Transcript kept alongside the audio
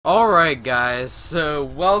Alright guys, so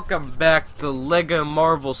welcome back to LEGO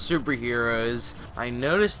Marvel Superheroes. I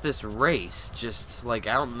noticed this race just like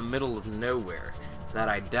out in the middle of nowhere that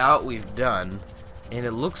I doubt we've done, and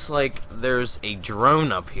it looks like there's a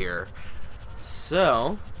drone up here.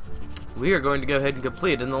 So we are going to go ahead and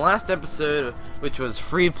complete. In the last episode, which was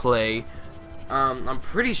free play, I'm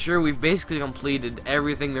pretty sure we've basically completed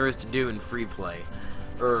everything there is to do in free play,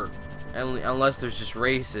 or unless there's just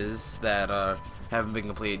races that haven't been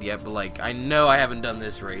completed yet. But like, I know I haven't done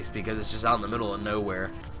this race because it's just out in the middle of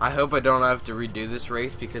nowhere. I hope I don't have to redo this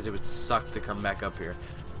race because it would suck to come back up here.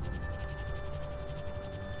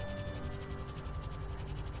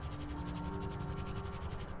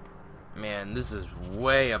 Man, this is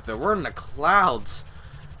way up there. We're in the clouds.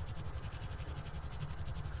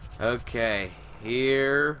 Okay,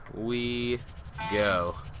 here we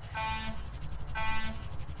go.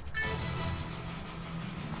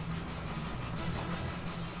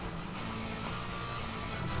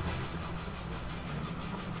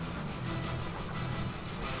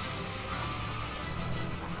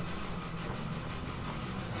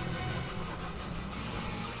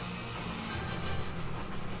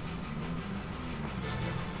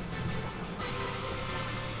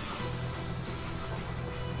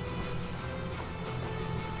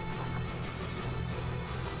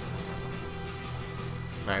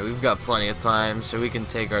 Alright, we've got plenty of time, so we can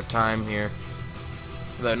take our time here.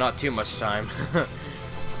 Though not too much time.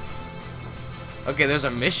 Okay, there's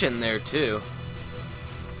a mission there too.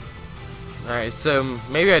 Alright, so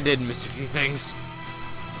maybe I did miss a few things.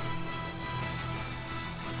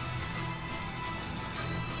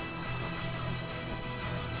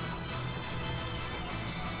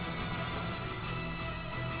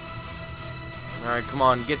 Alright, come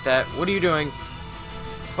on, get that. What are you doing?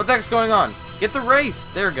 What the heck's going on? Get the race!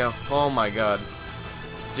 There we go. Oh my god.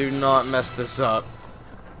 Do not mess this up.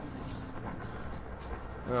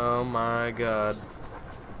 Oh my god.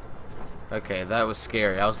 Okay, that was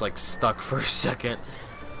scary. I was like stuck for a second.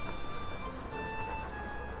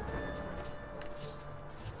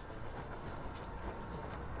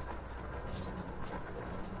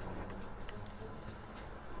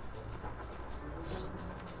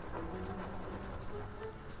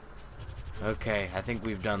 Okay, I think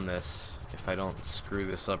we've done this. If I don't screw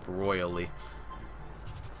this up royally.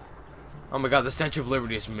 Oh my god, the Statue of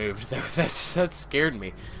Liberty has moved. That scared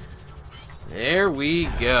me. There we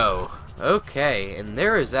go. Okay, and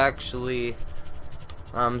there is actually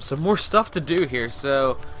some more stuff to do here.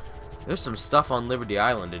 So there's some stuff on Liberty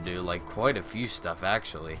Island to do, like quite a few stuff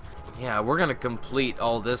actually. Yeah, we're gonna complete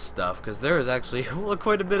all this stuff because there is actually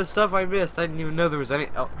quite a bit of stuff I missed. I didn't even know there was any.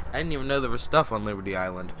 Oh, I didn't even know there was stuff on Liberty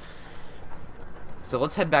Island. So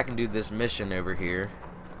let's head back and do this mission over here.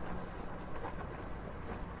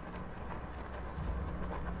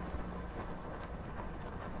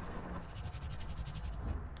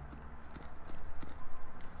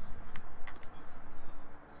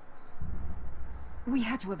 We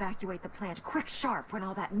had to evacuate the plant quick sharp when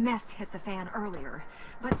all that mess hit the fan earlier.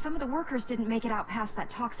 But some of the workers didn't make it out past that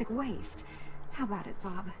toxic waste. How about it,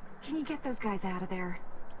 Bob? Can you get those guys out of there?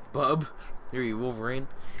 Bub? Here you, Wolverine.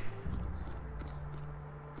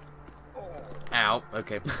 Ow.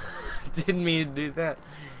 Okay. Didn't mean to do that.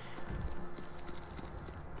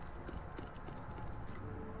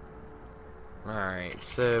 Alright,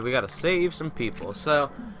 so we gotta save some people. So,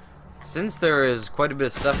 since there is quite a bit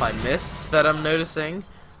of stuff I missed that I'm noticing,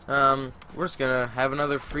 we're just gonna have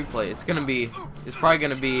another free play. It's probably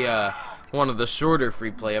gonna be one of the shorter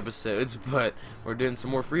free play episodes, but we're doing some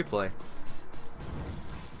more free play.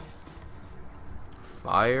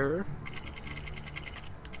 Fire.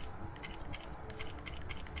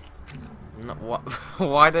 No,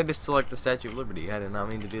 why did I just select the Statue of Liberty? I did not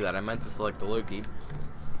mean to do that. I meant to select the Loki.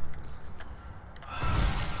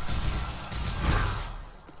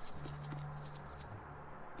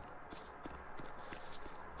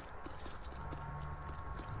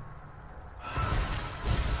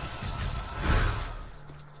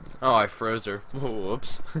 Oh, I froze her.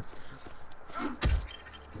 Whoops.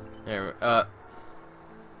 There. I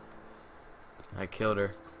killed her.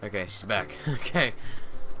 Okay, she's back. Okay.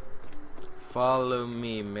 Follow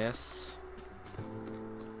me, miss.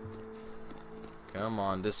 Come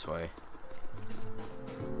on, this way.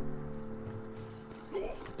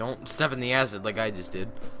 Don't step in the acid like I just did.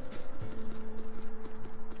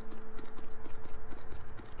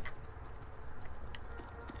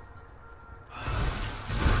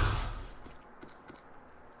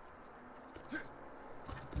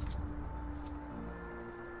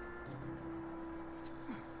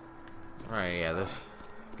 Alright, yeah, this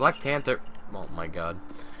Black Panther. Oh my god.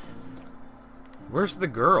 Where's the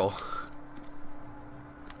girl?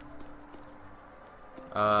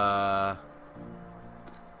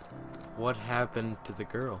 What happened to the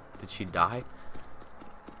girl? Did she die?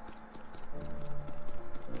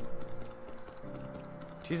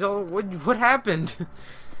 She's all... What happened?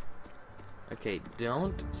 Okay,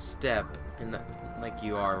 don't step in the... like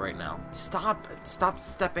you are right now. Stop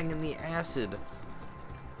stepping in the acid.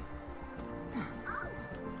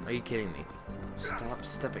 Are you kidding me? Stop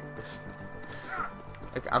stepping this.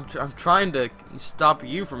 Like, I'm trying to stop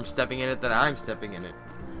you from stepping in it, that I'm stepping in it.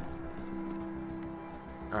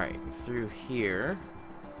 Alright, through here.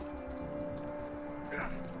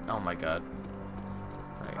 Oh my god.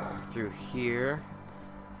 Alright, through here.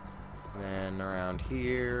 Then around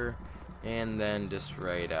here. And then just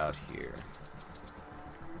right out here.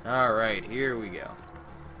 Alright, here we go.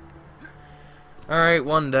 Alright,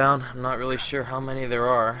 one down. I'm not really sure how many there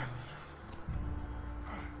are.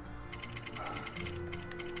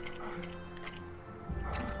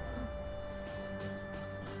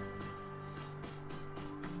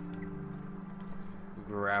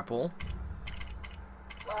 Grapple.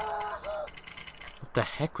 What the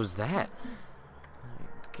heck was that?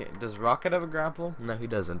 Okay, does Rocket have a grapple? No, he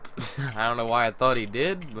doesn't. I don't know why I thought he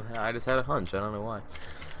did, but I just had a hunch. I don't know why.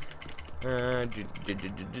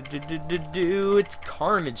 It's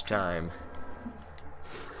carnage time.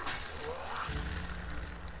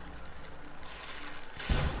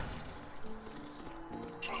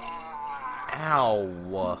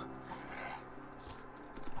 Ow.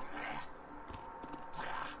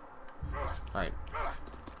 Alright.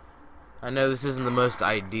 I know this isn't the most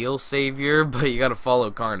ideal savior, but you gotta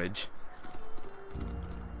follow Carnage.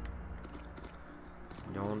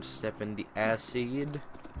 Don't step in the acid.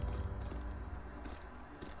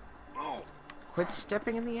 Quit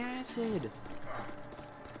stepping in the acid.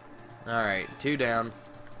 Alright, 2 down.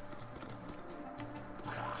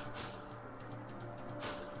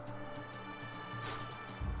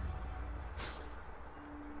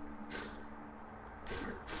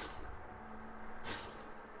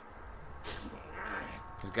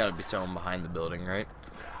 There's gotta be someone behind the building, right?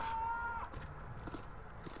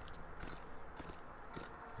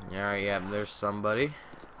 Yeah, there's somebody.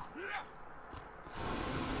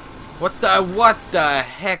 What the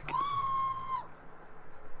heck?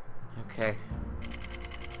 Okay.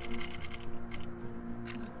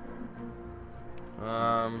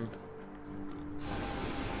 Alright,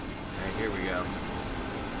 here we go.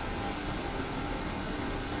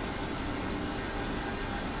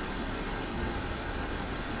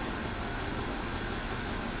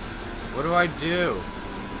 What do I do?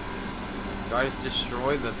 Do I just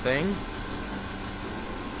destroy the thing?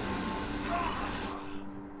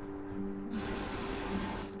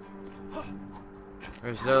 Or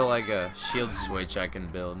is there like a shield switch I can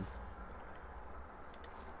build?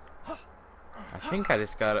 I think I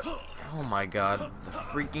just gotta... Oh my god, the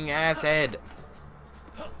freaking ass head!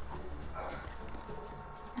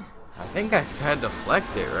 I think I just gotta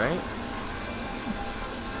deflect it, right?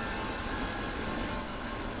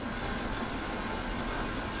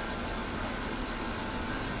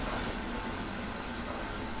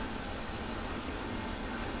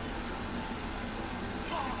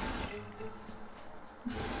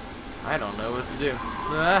 I don't know what to do.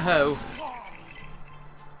 Oh.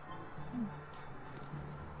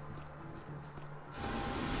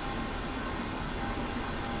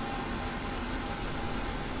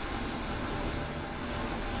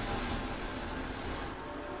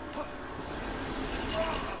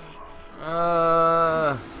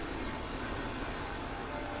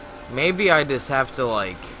 Maybe I just have to,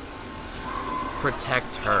 like,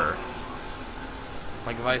 protect her.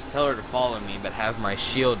 Like, if I just tell her to follow me, but have my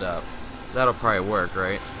shield up, that'll probably work,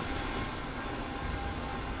 right?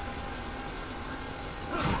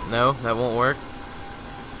 No, that won't work?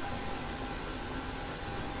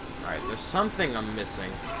 Alright, there's something I'm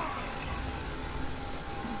missing.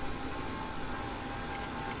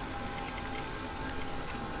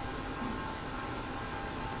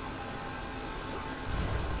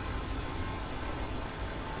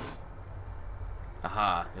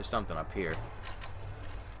 Aha, there's something up here.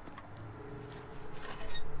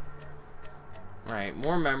 Alright,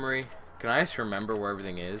 more memory. Can I just remember where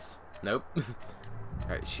everything is? Nope.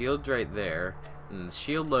 Alright, shield's right there. And the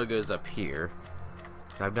shield logo's up here.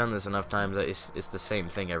 I've done this enough times that it's the same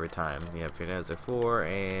thing every time. You have Fantastic Four,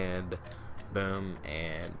 and boom,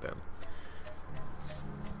 and boom.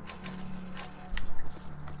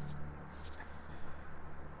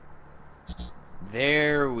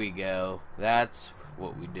 There we go. That's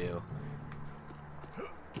what we do.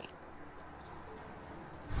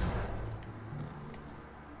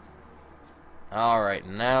 Alright,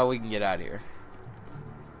 now we can get out of here.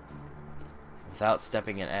 Without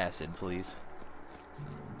stepping in acid, please.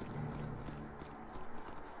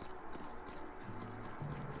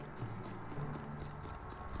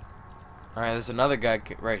 Alright, there's another guy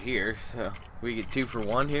right here, so we get 2 for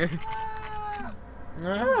 1 here.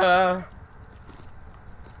 Ah.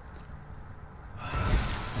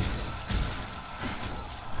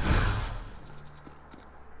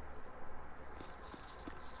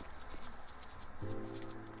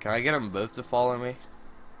 Can I get them both to follow me?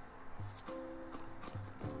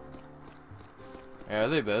 Are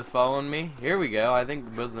they both following me? Here we go. I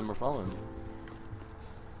think both of them are following me.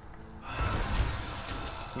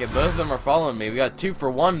 Yeah, both of them are following me. We got 2 for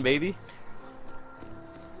 1, baby.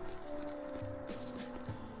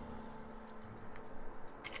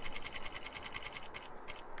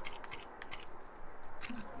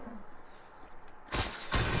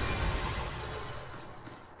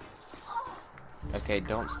 Okay,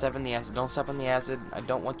 don't step in the acid. Don't step in the acid. I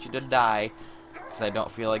don't want you to die. Because I don't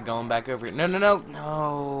feel like going back over here. No, no, no.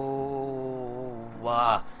 No.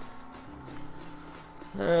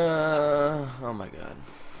 Oh my god.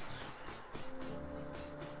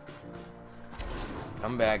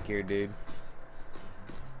 Come back here, dude.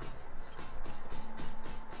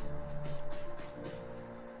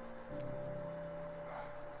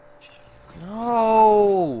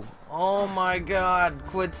 No! Oh my god,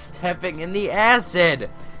 quit stepping in the acid!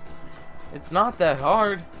 It's not that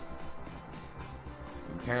hard.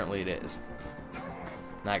 Apparently it is.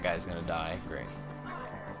 That guy's gonna die. Great.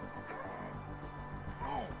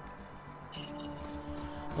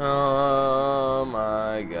 Oh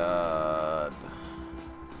my god.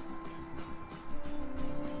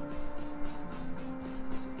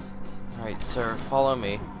 Alright, sir, follow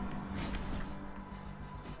me.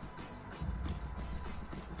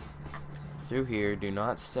 Through here, do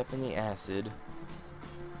not step in the acid.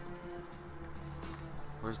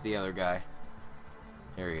 Where's the other guy?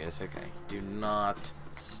 Here he is, okay. Do not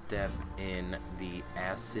step in the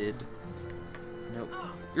acid. Nope.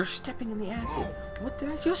 You're stepping in the acid. What did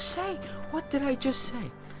I just say? What did I just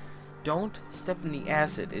say? Don't step in the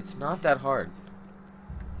acid. It's not that hard.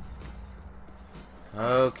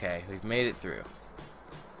 Okay, we've made it through.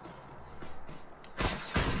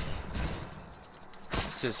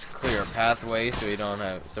 Let's just clear a pathway so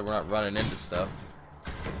we're not running into stuff.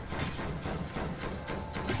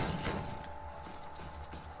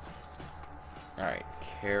 Alright,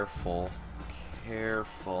 careful.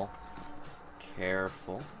 Careful.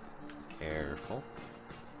 Careful. Careful.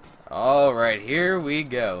 Alright, here we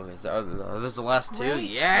go. Are those the last 2?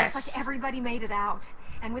 Great. Yes! Looks like everybody made it out.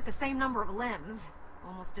 And with the same number of limbs.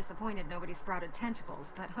 Almost disappointed nobody sprouted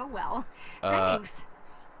tentacles, but oh well. Thanks.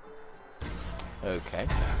 Okay.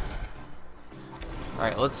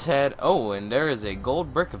 Alright, let's head... Oh, and there is a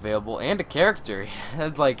gold brick available and a character.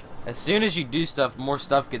 Like, as soon as you do stuff, more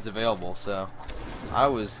stuff gets available, so... I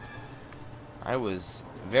was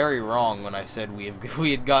very wrong when I said we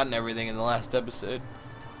had gotten everything in the last episode.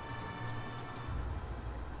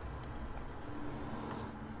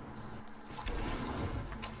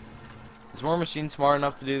 Is War Machine smart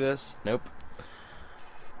enough to do this? Nope.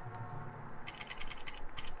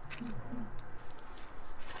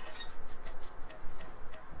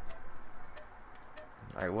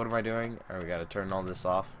 Alright, what am I doing? Alright, we gotta turn all this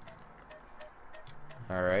off.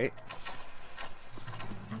 Alright.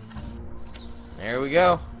 There we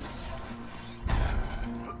go.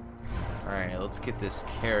 Alright, let's get this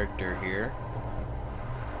character here.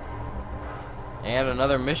 And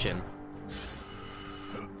another mission.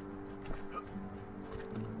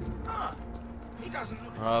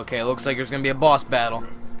 Okay, looks like there's gonna be a boss battle.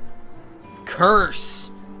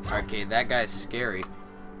 Curse! Okay, that guy's scary.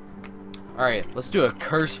 Alright, let's do a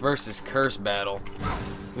curse versus curse battle.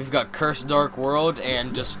 We've got Curse Dark World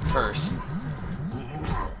and just Curse.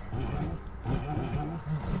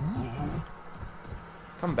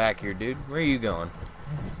 Come back here, dude. Where are you going?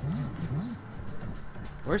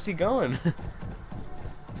 Where's he going?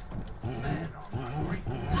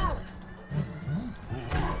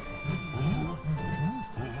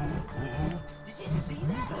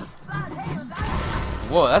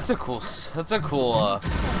 Whoa, that's a cool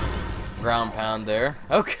ground pound there.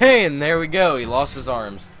 Okay, and there we go. He lost his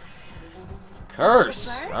arms.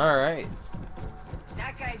 Curse. All right.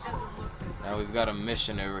 That guy doesn't look good. Now we've got a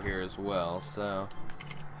mission over here as well. So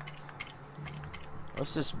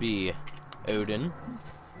let's just be Odin.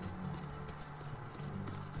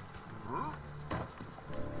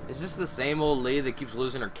 Is this the same old lady that keeps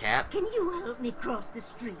losing her cat? Can you help me cross the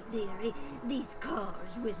street, dearie? These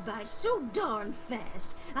cars whiz by so darn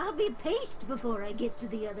fast. I'll be paced before I get to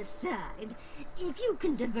the other side. If you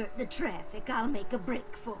can divert the traffic, I'll make a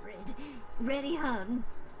break for it. Ready, hun?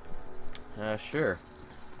 Sure.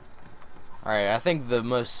 Alright, I think the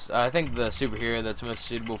superhero that's most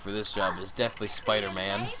suitable for this job is definitely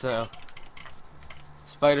Spider-Man, so...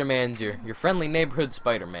 Spider-Man's your friendly neighborhood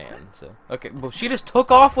Spider-Man, so... Okay, well, she just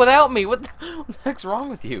took off without me! What the heck's wrong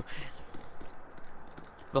with you?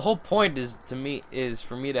 The whole point is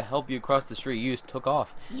for me to help you cross the street. You just took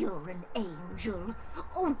off. You're an angel.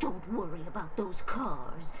 Oh, don't worry about those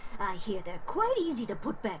cars. I hear they're quite easy to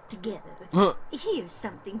put back together. Here's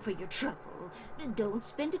something for your trouble. Don't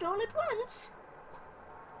spend it all at once.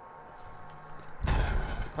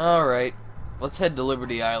 Alright, let's head to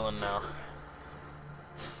Liberty Island now.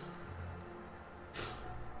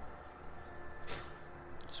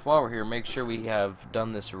 Just while we're here, make sure we have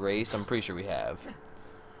done this race. I'm pretty sure we have.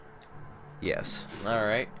 Yes.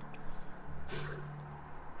 Alright.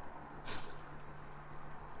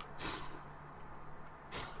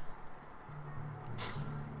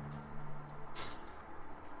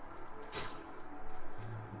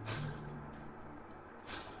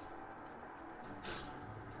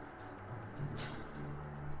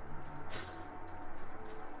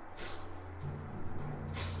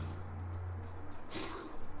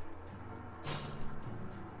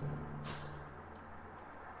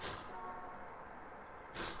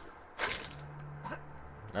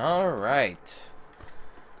 Alright.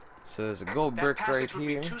 So there's a gold brick right would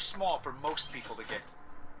here. Be too small for most people to get.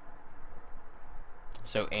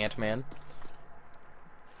 So Ant-Man.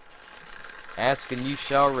 Ask and you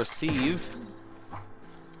shall receive.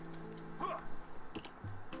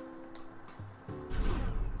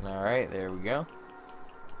 Alright, there we go.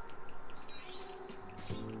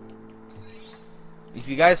 If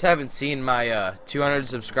you guys haven't seen my 200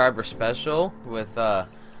 subscriber special with the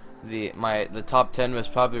top 10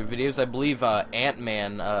 most popular videos, I believe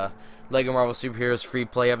Ant-Man, Lego Marvel Superheroes Free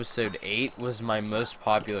Play Episode 8 was my most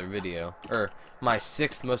popular video, or my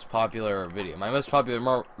 6th most popular video. My most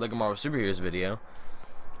popular Lego Marvel Superheroes video,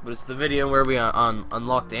 but it's the video where we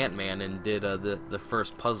unlocked Ant-Man and did the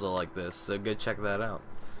first puzzle like this, so go check that out.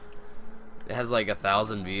 It has like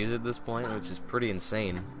 1,000 views at this point, which is pretty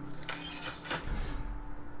insane.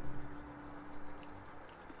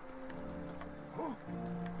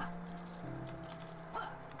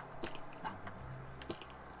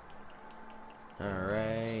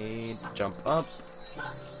 Alright, jump up,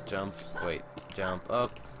 jump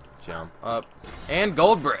up, and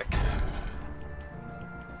gold brick!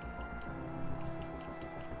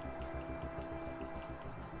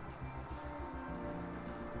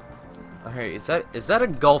 Alright, is that a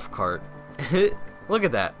golf cart? Look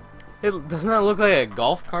at that. Doesn't that look like a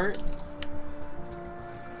golf cart?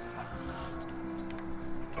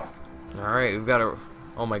 Alright, we've got a...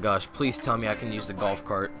 Oh my gosh, please tell me I can use the golf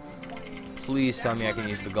cart. Please tell me I can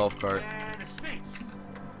use the golf cart.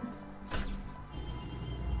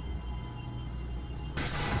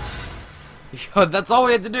 That's all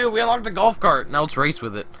we had to do. We unlocked the golf cart. Now let's race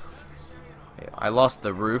with it. I lost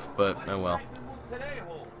the roof, but oh well.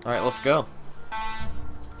 Alright, let's go.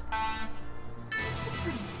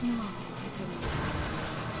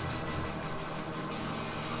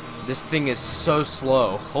 This thing is so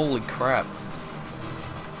slow. Holy crap.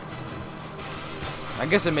 I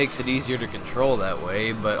guess it makes it easier to control that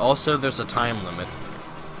way, but also there's a time limit.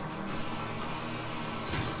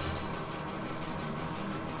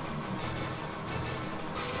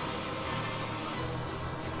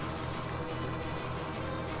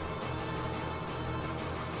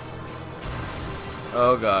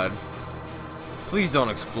 Oh god. Please don't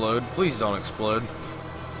explode. Please don't explode.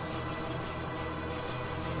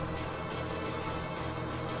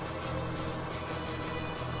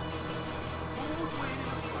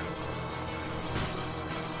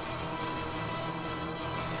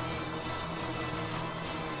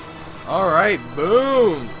 Alright,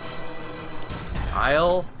 boom!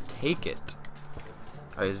 I'll take it.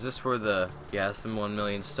 Alright, is this where the... Yeah, it's the 1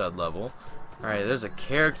 million stud level. Alright, there's a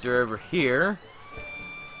character over here.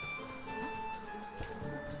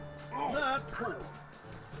 Not cool.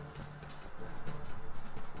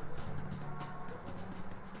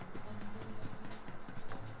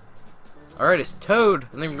 Alright, it's Toad.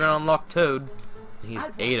 I think we're gonna unlock Toad. He's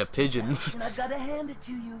ate a pigeon. And I've gotta hand it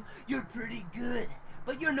to you. You're pretty good.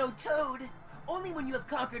 But you're no Toad. Only when you have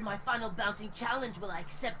conquered my final bouncing challenge will I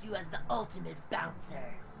accept you as the ultimate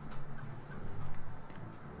bouncer.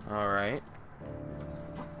 Alright.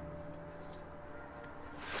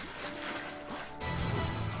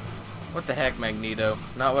 What the heck, Magneto?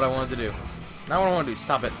 Not what I wanted to do. Not what I want to do.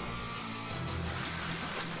 Stop it.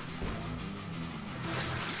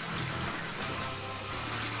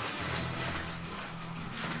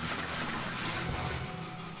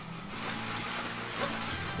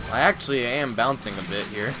 I actually am bouncing a bit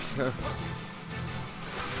here, so.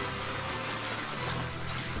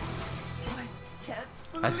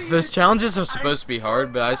 Those challenges are supposed to be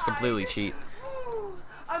hard, but I just completely cheat.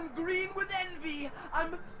 I'm green with envy.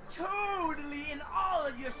 I'm totally in awe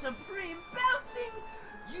of your supreme bouncing.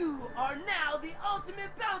 You are now the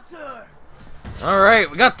ultimate bouncer.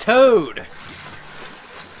 Alright, we got Toad.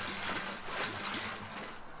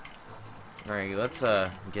 Alright, let's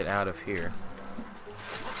get out of here.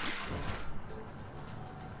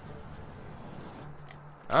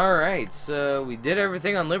 Alright, so we did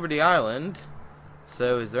everything on Liberty Island.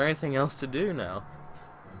 So is there anything else to do now?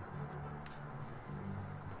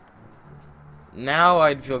 Now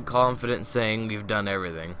I'd feel confident in saying we've done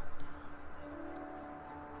everything.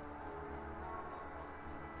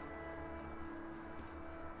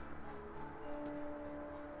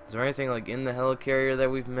 Is there anything like in the helicarrier that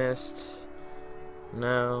we've missed?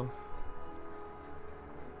 No.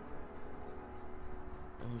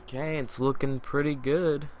 Okay, it's looking pretty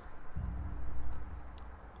good.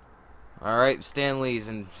 Alright, Stan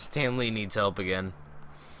Lee needs help again.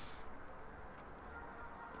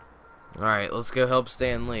 Alright, let's go help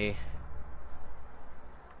Stan Lee.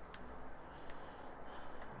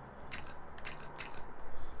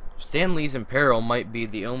 Stan Lee's in peril might be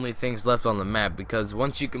the only things left on the map, because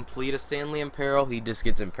once you complete a Stan Lee in peril, he just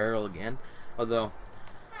gets in peril again. Although,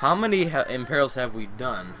 how many imperils have we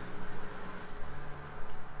done?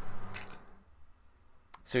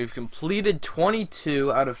 So we've completed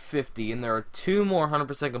 22 out of 50, and there are 2 more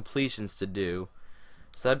 100% completions to do.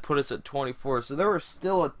 So that'd put us at 24. So there were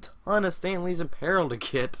still a ton of Stan Lee's in peril to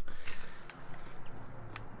get.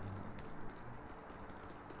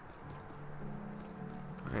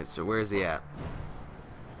 Alright, so where's he at?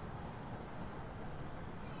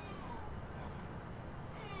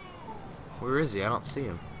 Where is he? I don't see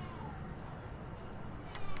him.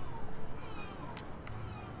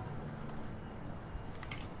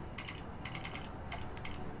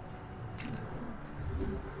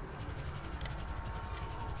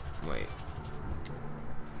 Wait.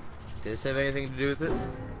 Did this have anything to do with it?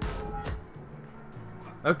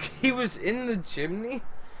 Okay, he was in the chimney?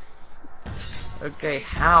 Okay,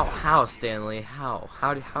 how, Stanley?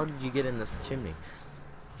 How did you get in this chimney?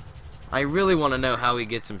 I really want to know how he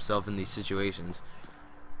gets himself in these situations.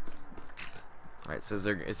 Alright, so is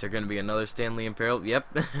there going to be another Stan Lee in peril?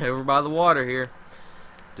 Yep, over by the water here.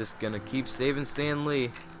 Just gonna keep saving Stan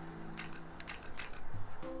Lee.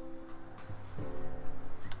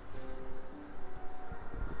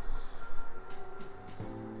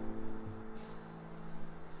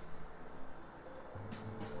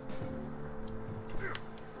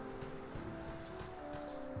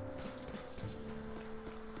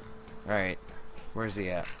 Alright, where's he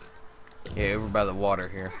at? Yeah, over by the water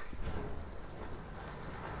here.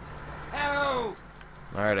 Help!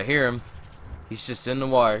 Alright, I hear him. He's just in the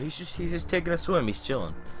water. He's just taking a swim. He's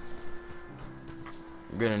chilling.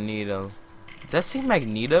 We're gonna need a... Does that say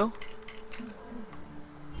Magneto?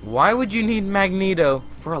 Why would you need Magneto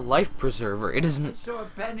for a life preserver? It isn't... So a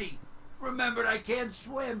penny. Remembered I can't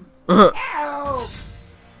swim. Help!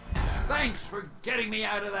 Thanks for getting me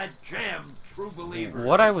out of that jam, true believer.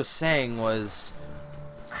 What I was saying was,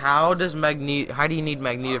 how do you need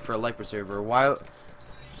Magneto for a life preserver? Why?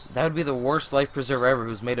 That would be the worst life preserver ever.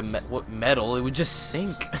 Who's made of metal? It would just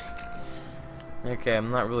sink. Okay, I'm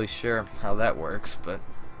not really sure how that works, but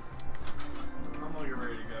I'm looking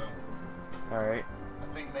ready to go. all right.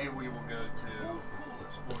 I think maybe we will go to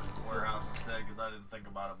Sports Warehouse instead, because I didn't think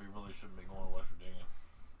about it. We really shouldn't be going to West Virginia.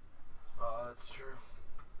 That's true.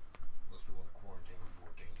 Unless we want to quarantine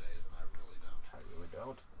for 14 days, and I really don't. I really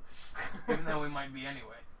don't. Even though we might be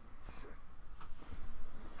anyway.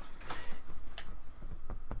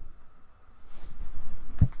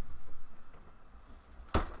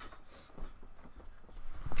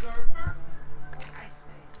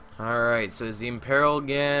 Alright, so is he in peril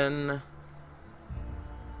again?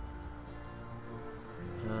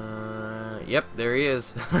 Yep, there he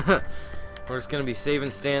is. We're just gonna be saving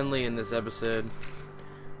Stan Lee in this episode.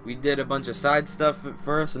 We did a bunch of side stuff at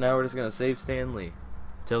first, and now we're just gonna save Stan Lee.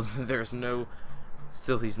 Till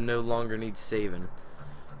he's no longer needs saving.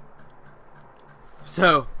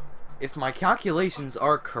 So, if my calculations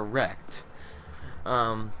are correct,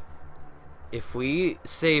 if we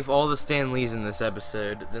save all the Stan Lees in this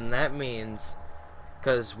episode, then that means,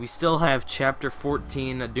 because we still have Chapter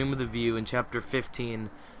 14, A Doom of the View, and Chapter 15,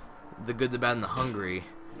 The Good, the Bad, and the Hungry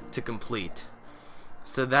to complete.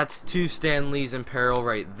 So that's 2 Stan Lees in peril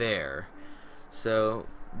right there. So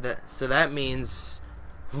that means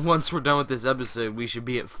once we're done with this episode, we should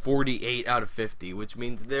be at 48 out of 50, which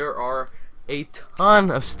means there are a ton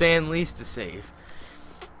of Stan Lees to save.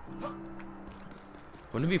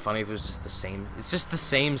 Wouldn't it be funny if it was just the same? It's just the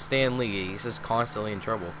same Stan Lee. He's just constantly in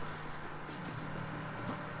trouble.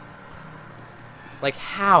 Like,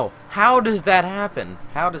 how? How does that happen?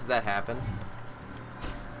 How does that happen?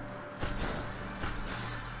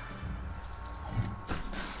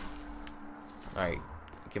 Alright.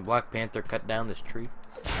 Can Black Panther cut down this tree?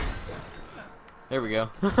 There we go.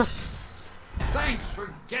 Thanks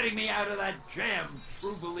for getting me out of that jam,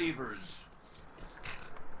 true believers.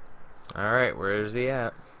 Alright, where is he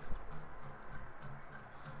at?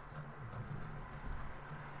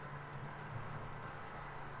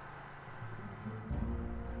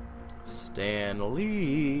 Stan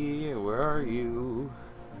Lee, where are you?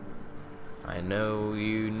 I know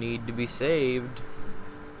you need to be saved.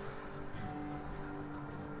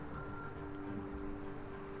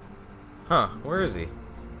 Huh, where is he?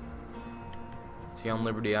 Is he on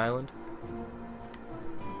Liberty Island?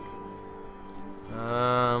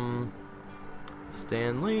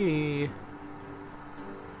 Stan Lee,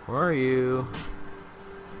 where are you?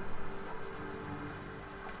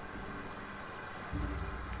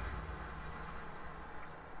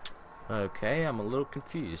 Okay, I'm a little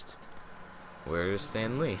confused. Where is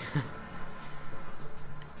Stan Lee?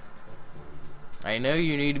 I know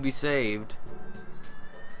you need to be saved.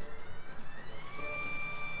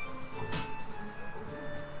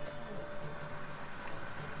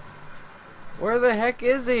 Where the heck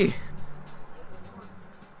is he?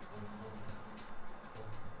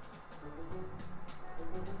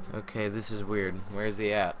 Okay, this is weird. Where's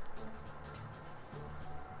he at?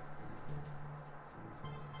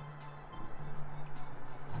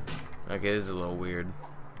 Okay, this is a little weird.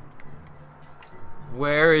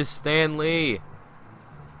 Where is Stan Lee?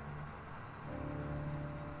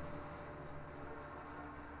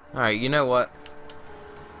 Alright, you know what?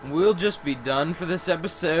 We'll just be done for this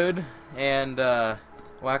episode. And, well,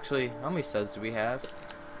 actually, how many studs do we have?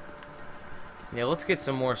 Yeah, let's get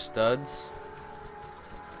some more studs.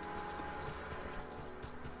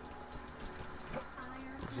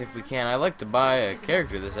 Because if we can, I'd like to buy a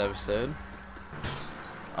character this episode.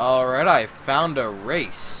 Alright, I found a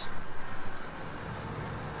race.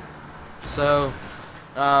 So,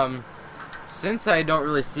 since I don't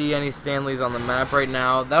really see any Stan Lees on the map right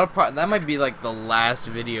now, that might be like the last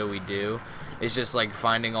video we do. It's just like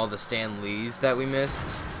finding all the Stan Lees that we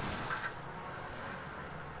missed.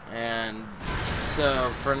 And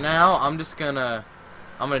so for now, I'm gonna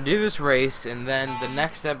do this race, and then the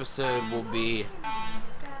next episode will be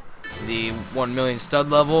the 1 million stud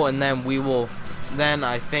level, and then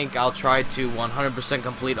I think I'll try to 100%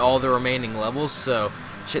 complete all the remaining levels. So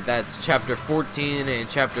shit, that's chapter 14 and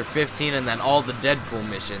chapter 15, and then all the Deadpool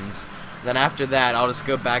missions. Then after that, I'll just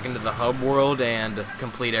go back into the hub world and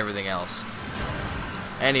complete everything else.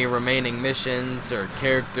 Any remaining missions or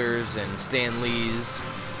characters and Stan Lee's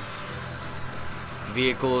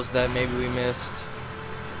vehicles that maybe we missed.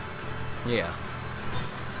 Yeah.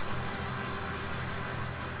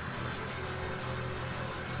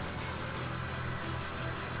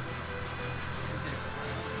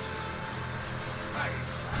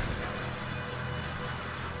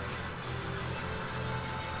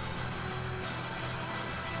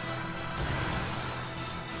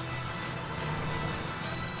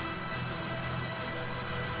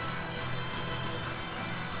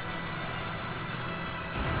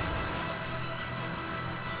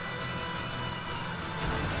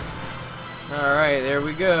 Alright, there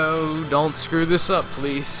we go. Don't screw this up,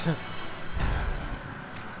 please.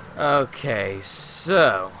 Okay,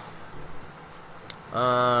 so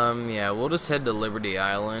yeah, we'll just head to Liberty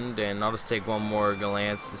Island, and I'll just take one more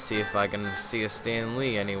glance to see if I can see a Stan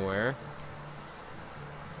Lee anywhere.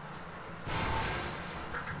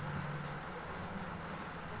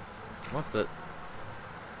 What the?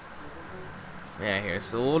 Yeah, here.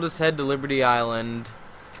 So we'll just head to Liberty Island.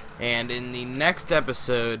 And in the next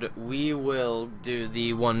episode, we will do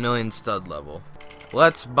the 1 million stud level.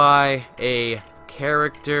 Let's buy a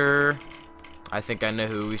character. I think I know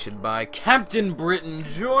who we should buy. Captain Britain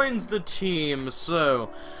joins the team.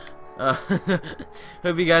 So, hope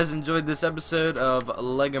you guys enjoyed this episode of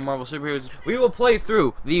LEGO Marvel Superheroes. We will play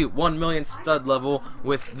through the 1 million stud level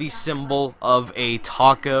with the symbol of a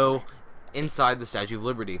taco inside the Statue of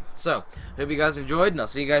Liberty. So, hope you guys enjoyed, and I'll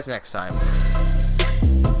see you guys next time.